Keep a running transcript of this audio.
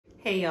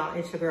Hey y'all,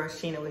 it's your girl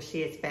Sheena with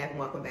She Is Fab and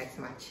welcome back to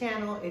my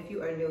channel. If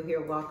you are new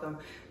here, welcome.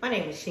 My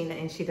name is Sheena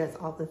and she does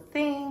all the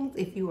things.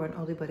 If you are an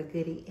oldie but a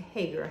goodie,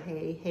 hey girl,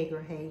 hey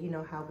girl, hey, you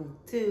know how we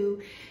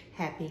do.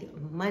 Happy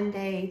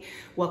Monday.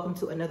 Welcome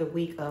to another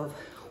week of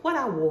what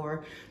I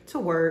wore to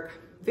work.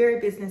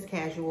 Very business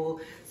casual,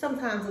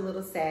 sometimes a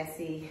little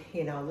sassy.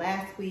 You know,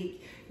 last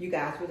week you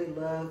guys really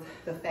loved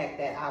the fact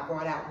that I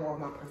brought out more of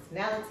my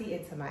personality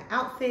into my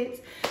outfits.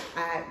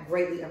 I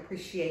greatly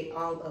appreciate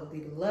all of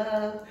the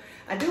love.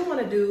 I do want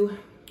to do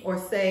or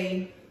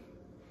say,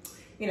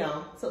 you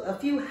know, so a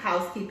few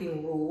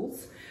housekeeping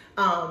rules.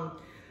 And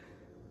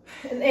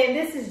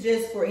this is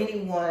just for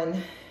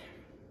anyone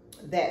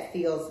that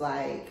feels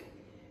like,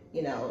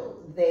 you know,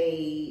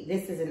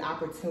 this is an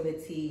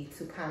opportunity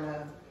to kind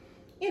of,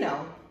 you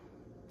know,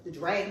 to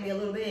drag me a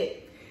little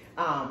bit.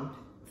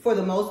 For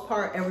the most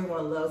part,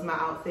 everyone loves my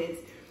outfits.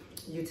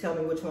 You tell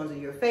me which ones are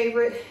your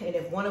favorite. And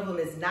if one of them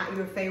is not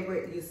your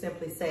favorite, you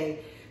simply say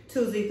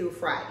Tuesday through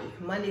Friday,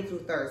 Monday through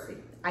Thursday.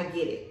 I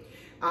get it.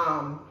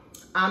 I'm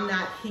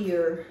not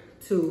here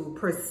to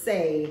per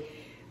se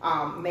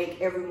make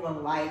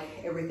everyone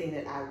like everything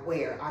that I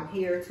wear. I'm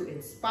here to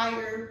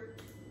inspire.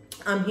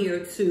 I'm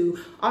here to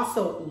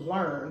also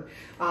learn.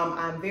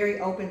 I'm very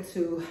open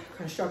to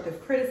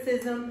constructive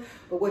criticism,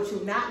 but what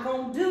you're not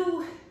gonna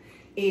do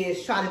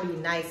is try to be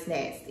nice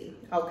nasty,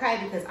 okay?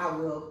 Because I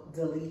will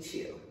delete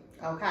you,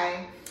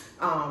 okay?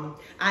 I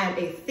am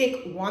a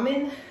thick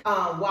woman.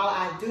 While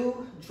I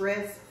do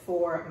dress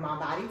for my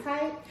body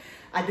type,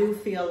 I do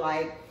feel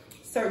like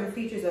certain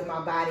features of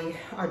my body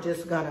are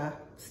just gonna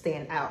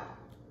stand out.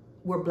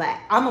 We're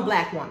black. I'm a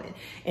black woman.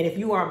 And if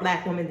you are a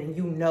black woman, then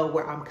you know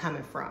where I'm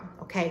coming from,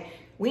 okay?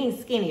 We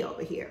ain't skinny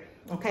over here,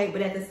 okay?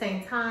 But at the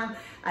same time,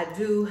 I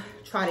do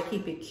try to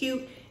keep it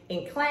cute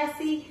and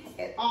classy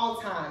at all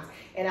times.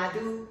 And I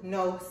do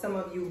know some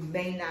of you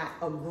may not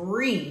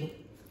agree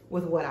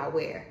with what I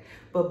wear.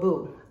 But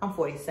boo, I'm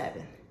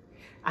 47.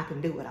 I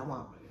can do what I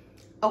want.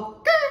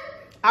 Okay?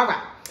 All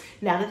right.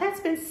 Now that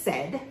that's been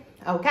said,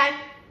 okay?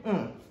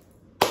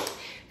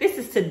 This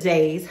is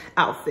today's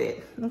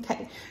outfit,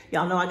 okay?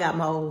 Y'all know I got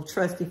my old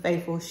trusty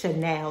faithful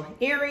Chanel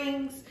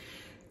earrings.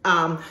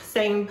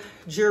 Same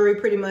jewelry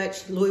pretty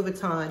much, Louis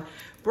Vuitton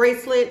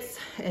bracelets,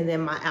 and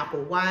then my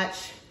Apple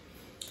Watch.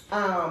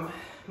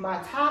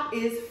 My top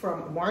is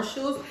from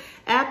Marshalls.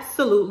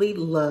 Absolutely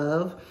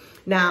love.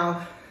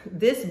 Now,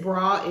 this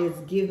bra is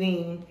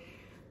giving,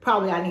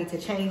 probably I need to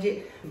change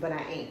it, but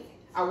I ain't.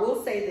 I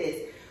will say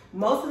this,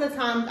 most of the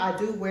time I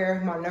do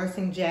wear my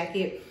nursing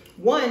jacket.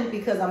 One,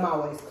 because I'm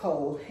always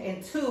cold,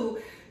 and two,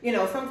 you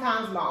know,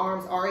 sometimes my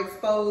arms are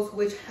exposed,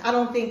 which I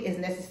don't think is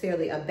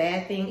necessarily a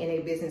bad thing in a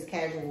business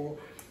casual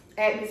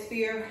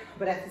atmosphere,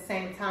 but at the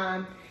same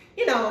time,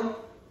 you know,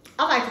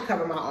 I like to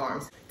cover my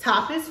arms.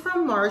 Top is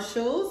from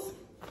Marshalls.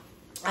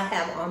 I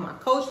have on my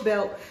Coach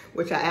belt,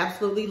 which I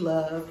absolutely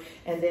love,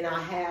 and then I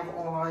have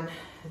on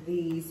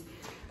these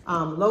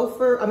slacks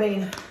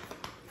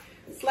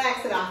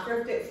that I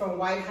thrifted from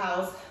White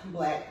House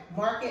Black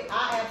Market.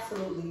 I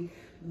absolutely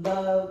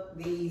love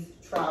these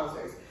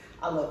trousers.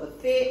 I love the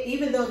fit,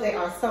 even though they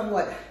are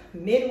somewhat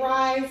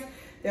mid-rise.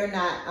 They're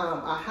not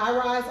a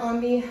high-rise on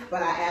me,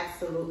 but I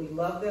absolutely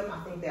love them.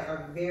 I think they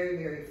are very,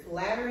 very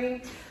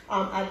flattering.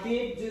 I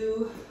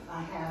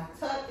have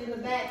tucked in the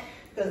back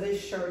because this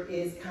shirt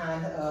is it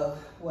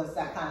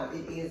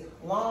is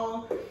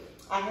long.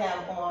 I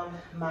have on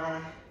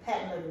my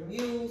Patent Leather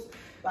Muse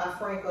by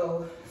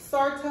Franco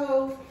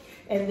Sarto,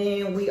 and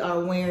then we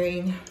are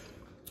wearing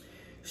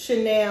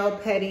Chanel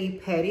Petty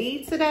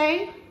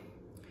today.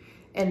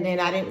 And then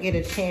I didn't get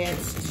a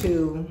chance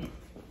to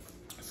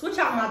switch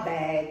out my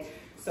bag.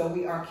 So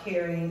we are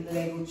carrying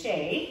Le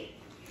Gucci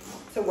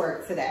to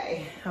work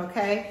today,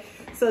 okay?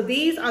 So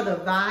these are the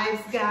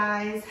vibes,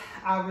 guys.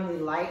 I really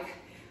like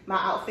my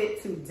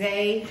outfit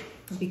today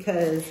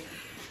because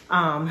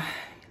I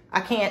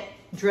can't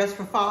dress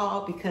for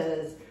fall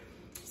because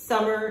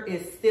summer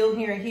is still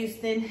here in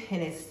Houston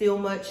and it's still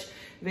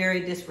very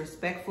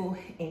disrespectful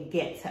and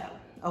ghetto.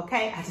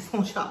 Okay, I just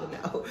want y'all to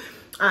know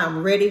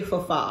I'm ready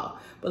for fall.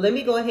 But let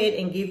me go ahead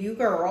and give you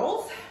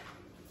girls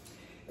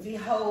the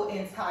whole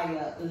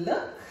entire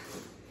look.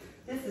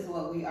 This is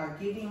what we are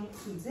getting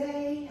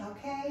today,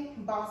 okay?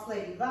 Boss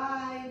lady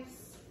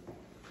vibes.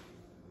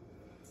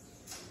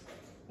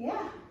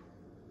 Yeah.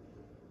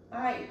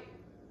 All right,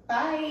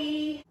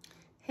 bye.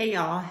 Hey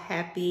y'all,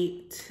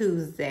 happy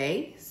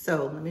Tuesday.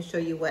 So let me show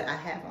you what I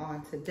have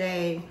on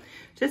today.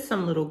 Just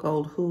some little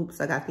gold hoops.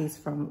 I got these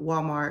from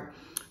Walmart.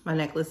 My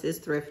necklace is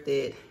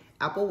thrifted.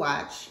 Apple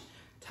Watch.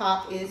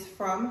 Top is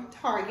from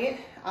Target.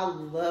 I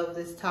love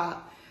this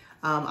top.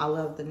 I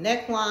love the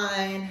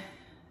neckline,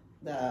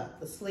 the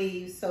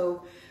sleeves,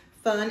 so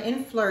fun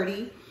and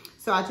flirty.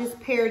 So I just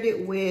paired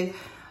it with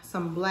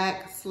some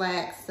black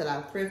slacks that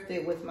I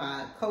thrifted with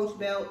my Coach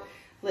belt.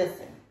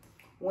 Listen,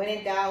 when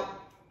in doubt,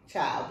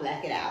 child,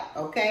 black it out,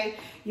 okay?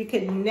 You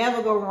can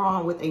never go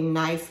wrong with a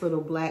nice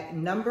little black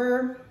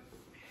number.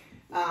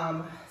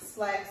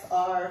 Slacks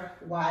are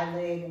wide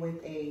leg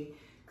with a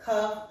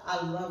cuff.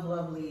 I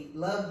love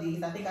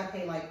these. I think I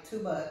paid like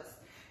 $2.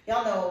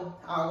 Y'all know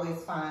I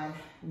always find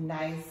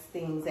nice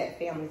things at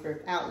Family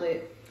Thrift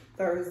Outlet.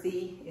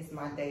 Thursday is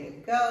my day to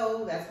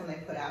go. That's when they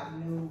put out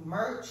new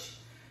merch.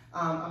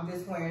 I'm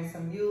just wearing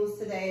some mules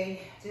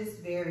today. Just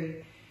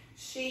very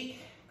chic,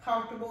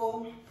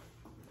 comfortable.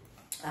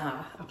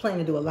 I plan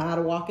to do a lot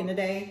of walking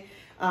today.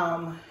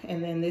 And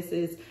then this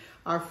is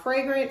our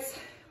fragrance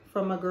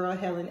from my girl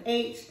Helen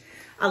H.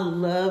 I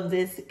love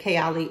this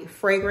Kayali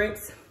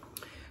fragrance.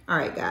 All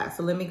right, guys,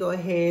 so let me go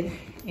ahead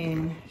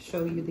and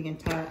show you the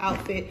entire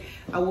outfit.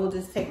 I will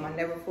just take my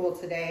Neverfull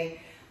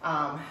today.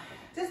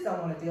 Just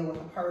don't want to deal with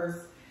a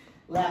purse,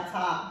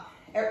 laptop,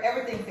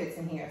 everything fits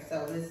in here.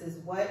 So this is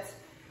what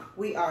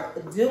we are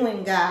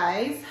doing,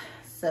 guys.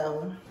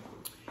 So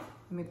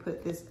let me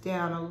put this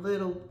down a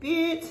little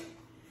bit,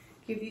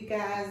 give you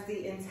guys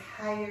the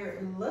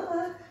entire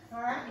look.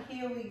 All right,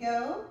 here we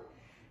go.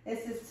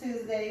 This is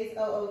Tuesday's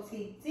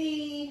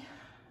OOTD.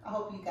 I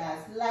hope you guys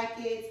like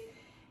it,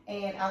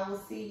 and I will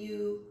see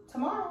you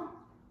tomorrow.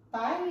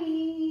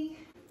 Bye.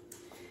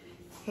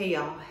 Hey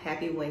y'all,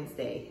 happy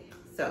Wednesday.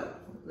 So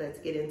let's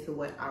get into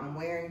what I'm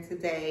wearing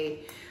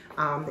today.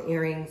 The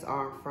earrings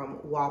are from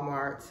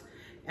Walmart,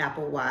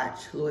 Apple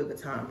Watch, Louis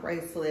Vuitton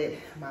bracelet.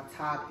 My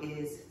top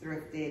is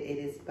thrifted. It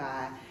is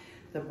by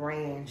the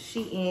brand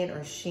Shein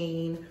or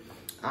Sheen.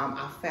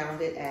 I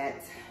found it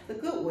at the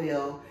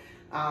Goodwill.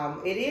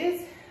 It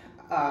is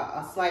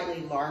a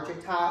slightly larger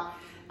top.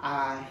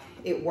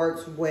 It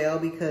works well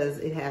because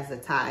it has the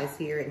ties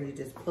here and you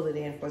just pull it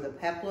in for the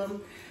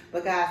peplum.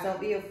 But guys, don't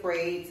be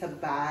afraid to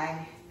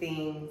buy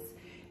things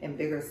in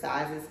bigger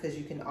sizes because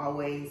you can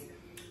always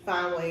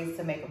find ways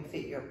to make them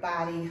fit your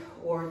body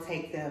or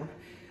take them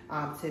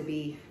to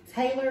be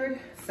tailored.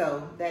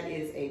 So that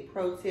is a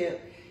pro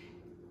tip.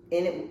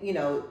 And it, you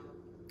know,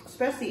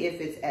 especially if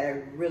it's at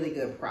a really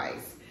good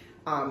price.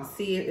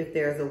 See if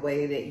there's a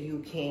way that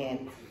you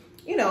can,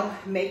 you know,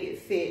 make it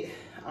fit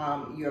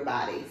your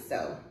body.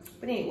 So,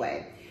 but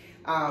anyway,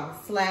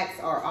 slacks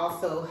are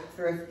also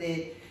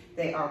thrifted.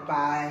 They are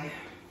by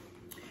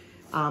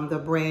the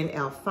brand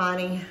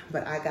Alfani,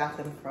 but I got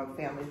them from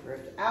Family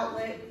Thrift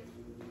Outlet.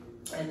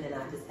 And then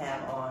I just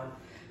have on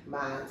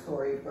my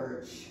Tory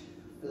Burch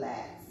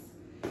flats.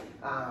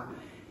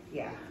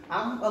 Yeah,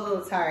 I'm a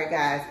little tired,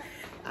 guys.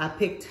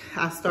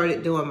 I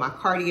started doing my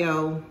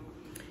cardio,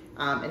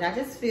 and I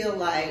just feel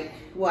like,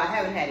 well, I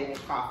haven't had any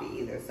coffee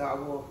either, so I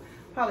will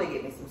probably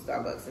get me some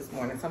Starbucks this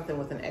morning, something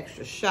with an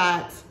extra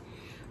shot.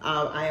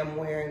 I am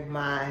wearing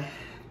my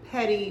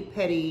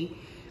Petty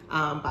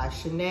by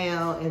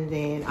Chanel, and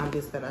then I'm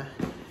just gonna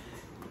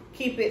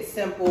keep it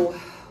simple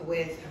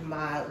with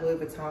my Louis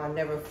Vuitton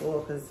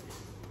Neverfull because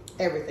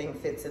everything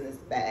fits in this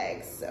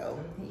bag. So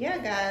yeah,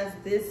 guys,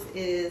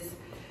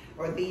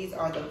 these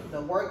are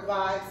the work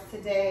vibes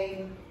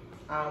today.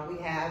 We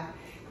have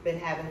been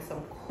having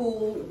some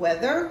cool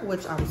weather,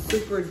 which I'm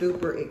super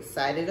duper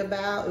excited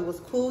about. It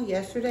was cool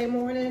yesterday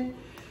morning.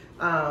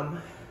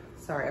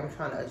 Sorry, I'm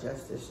trying to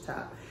adjust this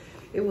top.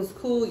 It was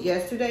cool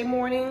yesterday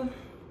morning.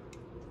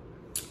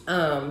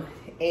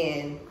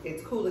 And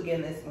it's cool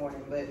again this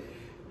morning, but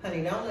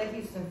honey, don't let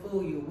Houston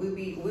fool you.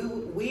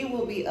 We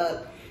will be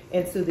up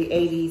into the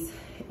 80s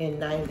and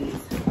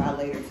 90s by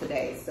later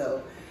today.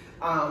 So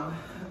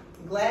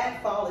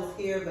glad fall is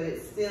here, but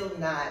it's still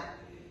not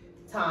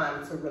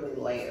time to really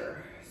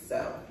layer.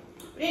 So,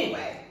 but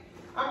anyway,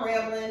 I'm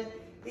rambling.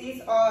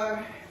 These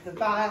are the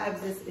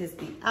vibes. This is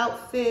the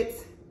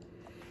outfit.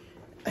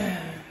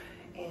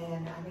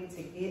 And I need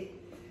to get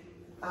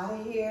out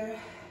of here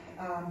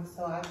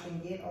so I can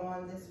get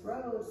on this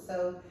road.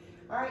 So,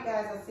 all right,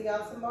 guys, I'll see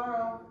y'all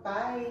tomorrow.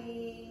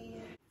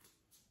 Bye.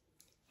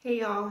 Hey,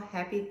 y'all.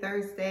 Happy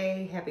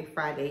Thursday. Happy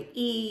Friday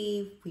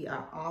Eve. We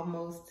are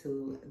almost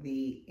to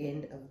the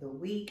end of the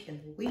week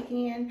and the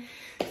weekend.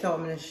 So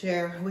I'm going to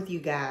share with you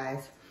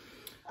guys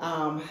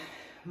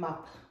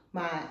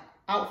my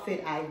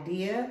outfit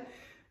idea.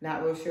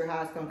 Not real sure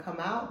how it's going to come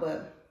out,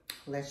 but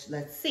let's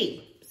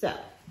see. So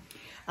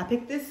I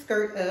picked this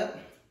skirt up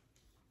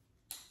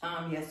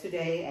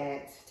yesterday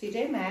at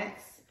TJ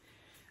Maxx,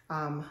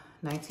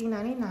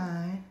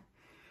 $19.99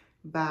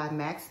 by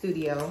Max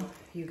Studio.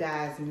 You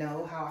guys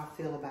know how I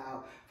feel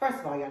about, first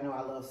of all, y'all know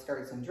I love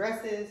skirts and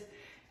dresses,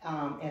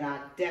 and I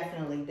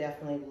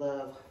definitely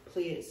love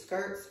pleated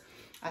skirts.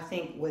 I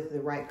think with the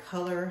right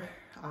color,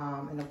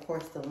 and of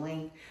course the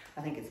length,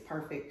 I think it's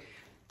perfect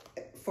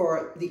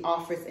for the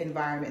office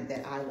environment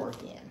that I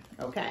work in,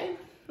 okay?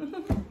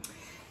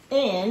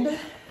 And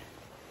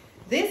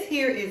this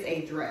here is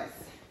a dress.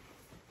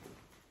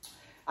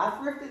 I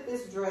thrifted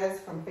this dress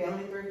from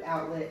Family Thrift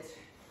Outlet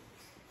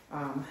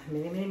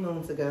many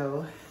moons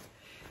ago.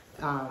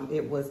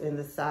 It was in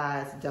the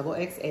size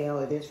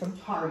XXL. It is from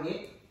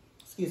Target.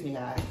 Excuse me,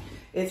 guys.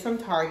 It's from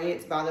Target.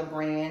 It's by the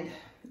brand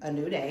A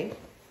New Day.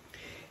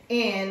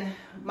 And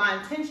my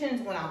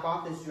intentions when I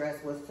bought this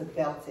dress was to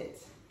belt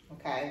it,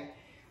 okay?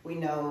 We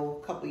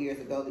know a couple years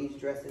ago these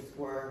dresses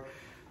were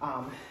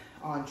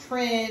on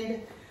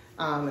trend.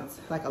 It's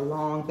like a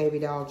long baby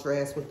doll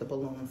dress with the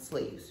balloon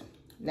sleeves.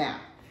 Now,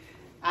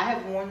 I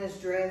have worn this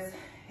dress,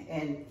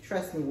 and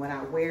trust me, when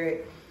I wear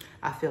it,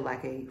 I feel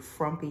like a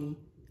frumpy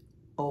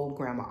old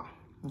grandma,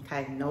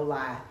 okay? No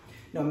lie.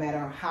 No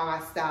matter how I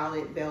style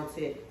it, belt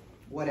it,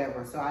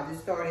 whatever. So I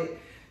just started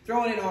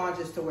throwing it on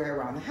just to wear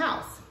around the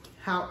house.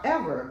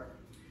 However,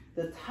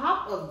 the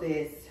top of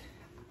this,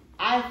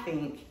 I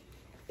think,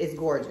 is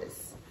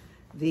gorgeous.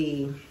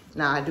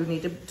 Now I do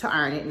need to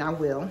iron it, and I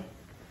will,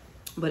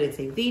 but it's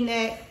a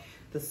V-neck.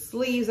 The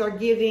sleeves are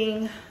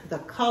giving, the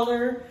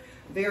color,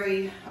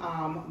 very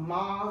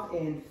mauve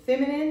and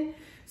feminine.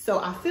 So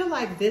I feel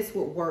like this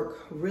would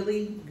work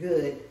really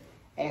good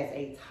as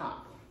a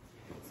top.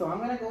 So I'm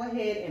gonna go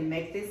ahead and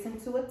make this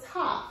into a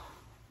top,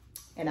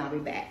 and I'll be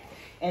back.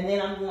 And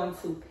then I'm going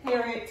to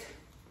pair it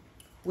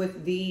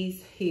with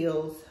these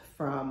heels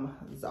from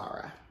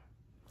Zara.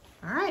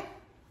 All right,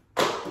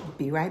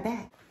 be right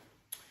back.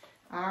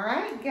 All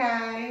right,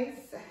 guys,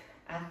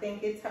 I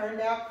think it turned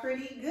out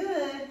pretty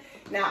good.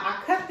 Now,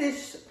 I cut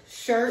this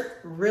shirt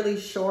really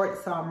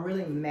short, so I'm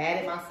really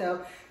mad at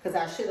myself because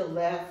I should have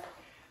left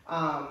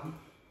a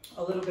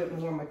little bit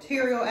more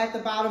material at the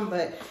bottom,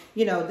 but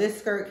you know, this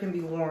skirt can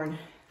be worn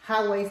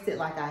high-waisted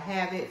like I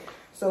have it,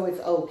 so it's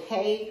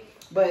okay.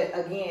 But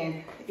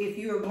again, if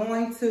you're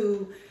going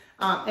to,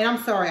 and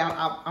I'm sorry,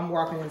 I'm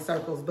walking in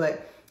circles,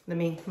 but let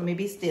me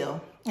be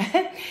still.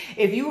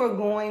 If you are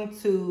going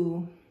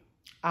to,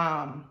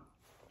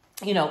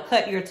 you know,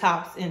 cut your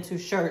tops into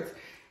shirts,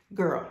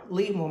 girl,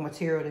 leave more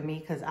material to me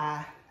because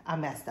I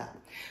messed up.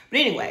 But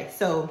anyway,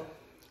 so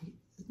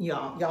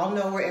y'all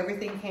know where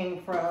everything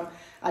came from.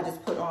 I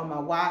just put on my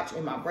watch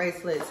and my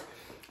bracelets.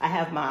 I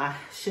have my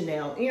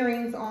Chanel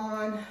earrings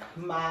on.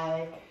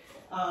 My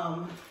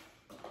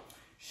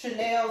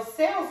Chanel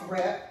sales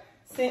rep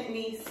sent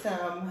me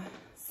some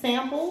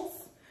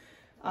samples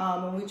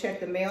when we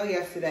checked the mail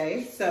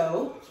yesterday.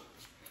 So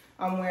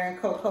I'm wearing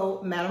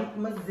Coco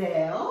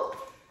Mademoiselle.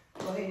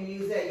 Go ahead and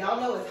use that. Y'all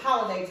know it's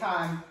holiday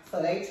time,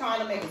 so they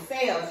trying to make a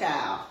sale,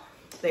 child.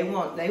 They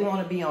want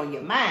to be on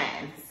your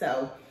mind.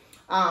 So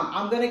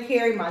I'm gonna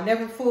carry my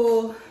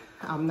Neverfull.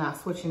 I'm not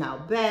switching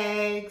out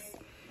bags.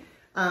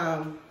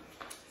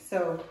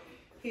 So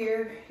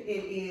here it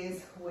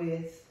is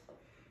with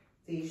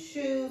these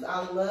shoes.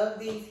 I love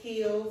these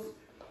heels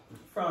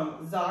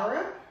from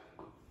Zara.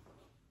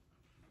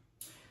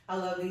 I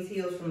love these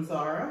heels from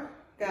Zara,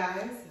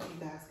 guys, if you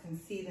guys can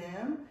see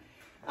them.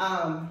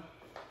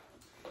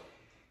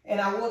 And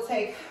I will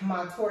take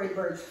my Tory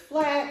Burch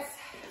flats,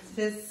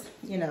 just,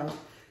 you know,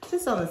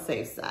 just on the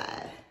safe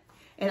side.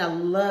 And I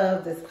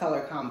love this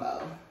color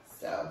combo.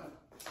 So,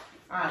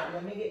 all right,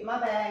 let me get my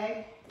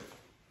bag.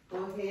 Go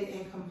ahead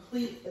and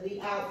complete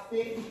the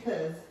outfit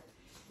because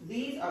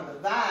these are the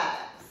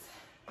vibes.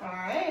 All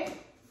right.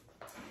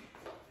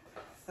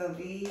 So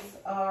these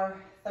are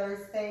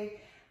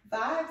Thursday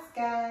vibes,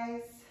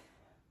 guys.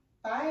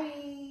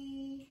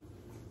 Bye.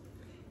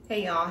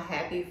 Hey y'all,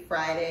 happy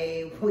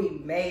Friday. We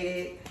made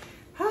it.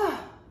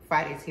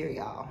 Friday's here,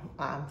 y'all.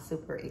 I'm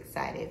super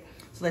excited.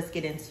 So let's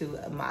get into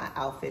my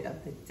outfit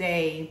of the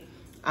day.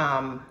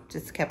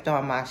 Just kept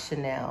on my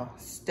Chanel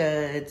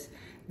studs.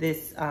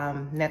 This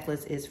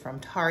necklace is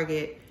from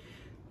Target.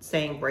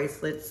 Same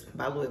bracelets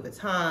by Louis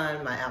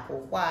Vuitton, my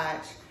Apple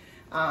Watch.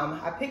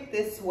 I picked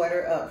this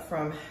sweater up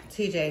from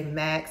TJ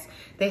Maxx.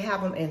 They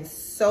have them in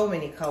so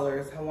many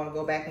colors. I want to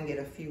go back and get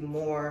a few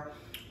more.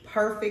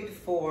 Perfect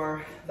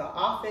for the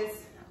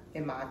office,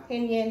 in my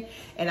opinion.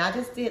 And I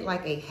just did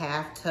like a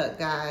half tuck,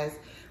 guys.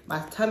 My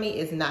tummy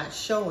is not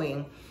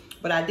showing,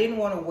 but I didn't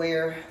want to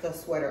wear the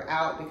sweater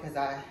out because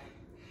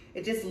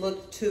it just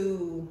looked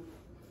too,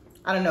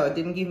 I don't know, it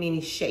didn't give me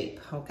any shape,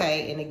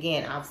 okay? And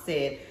again, I've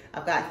said,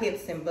 I've got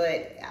hips and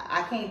butt.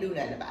 I can't do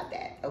nothing about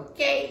that,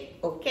 okay?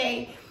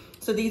 Okay.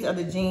 So these are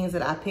the jeans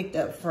that I picked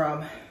up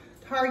from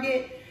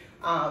Target.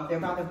 They're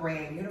by the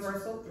brand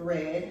Universal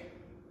Thread.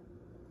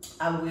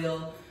 I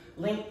will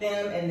link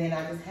them, and then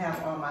I just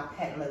have on my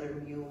patent leather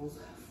mules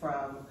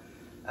from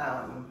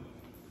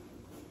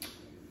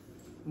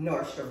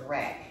Nordstrom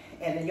Rack.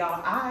 And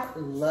y'all, I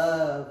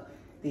love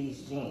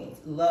these jeans.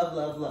 Love,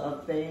 love,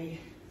 love. They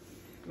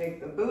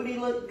make the booty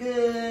look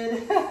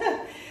good.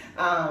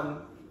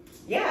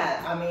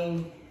 Yeah, I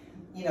mean,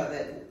 you know,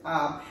 that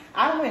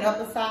I went up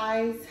a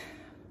size.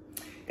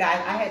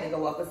 Guys, I had to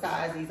go up a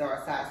size. These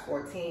are a size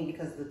 14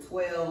 because the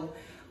 12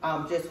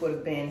 just would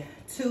have been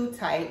too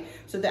tight.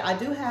 So that I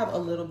do have a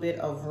little bit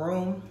of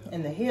room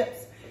in the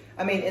hips.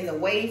 I mean, in the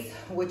waist,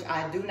 which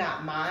I do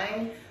not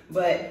mind,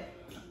 but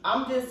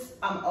I'm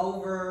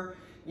over,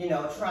 you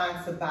know,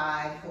 trying to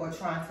buy or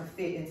trying to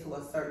fit into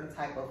a certain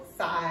type of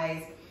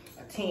size,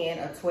 a 10,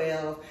 a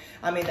 12.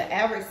 I mean, the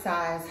average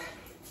size,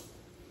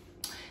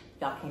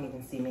 y'all can't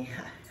even see me.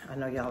 I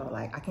know y'all are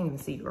like, I can't even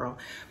see, girl.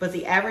 But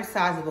the average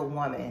size of a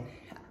woman,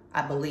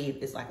 I believe,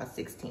 is like a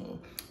 16,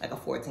 like a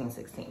 14,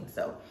 16.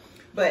 So,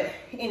 but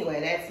anyway,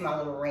 that's my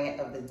little rant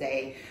of the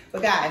day.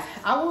 But guys,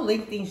 I will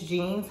link these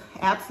jeans.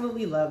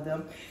 Absolutely love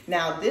them.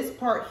 Now, this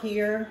part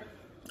here,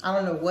 I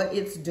don't know what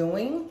it's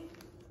doing,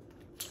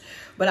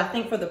 but I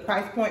think for the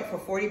price point for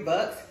 40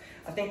 bucks,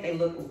 I think they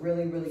look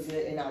really, really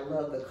good, and I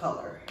love the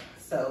color.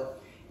 So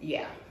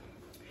yeah.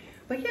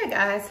 But yeah,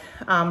 guys,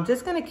 I'm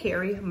just gonna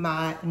carry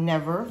my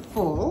Never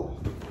Full.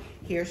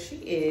 Here she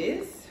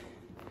is.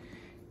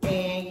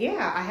 And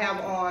yeah, I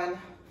have on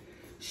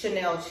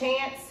Chanel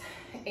Chance,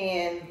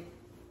 and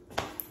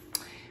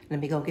let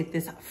me go get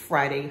this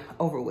Friday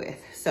over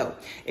with. So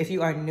if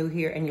you are new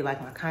here and you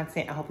like my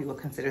content, I hope you will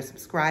consider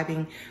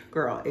subscribing.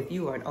 Girl, if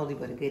you are an oldie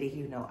but a goodie,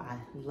 you know I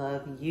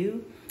love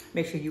you.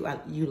 Make sure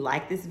you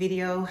like this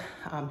video,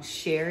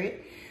 share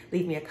it,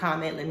 leave me a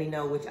comment, let me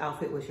know which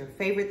outfit was your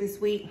favorite this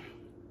week.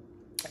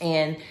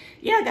 And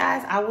yeah,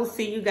 guys, I will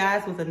see you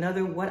guys with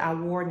another What I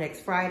Wore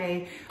next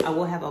Friday. I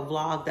will have a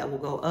vlog that will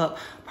go up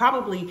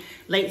probably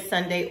late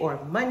Sunday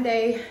or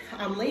Monday.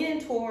 I'm leaning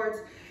towards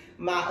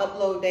my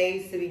upload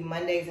days to be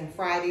Mondays and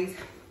Fridays,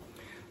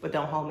 but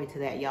don't hold me to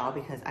that, y'all,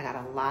 because I got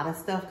a lot of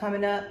stuff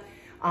coming up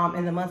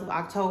in the month of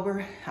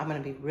October. I'm gonna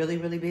be really,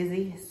 really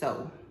busy.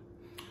 So,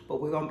 but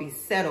we're gonna be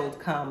settled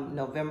come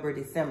November,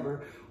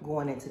 December,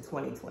 going into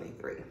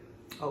 2023.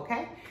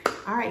 Okay?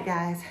 All right,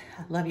 guys,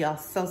 I love y'all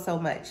so, so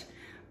much.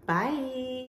 Bye.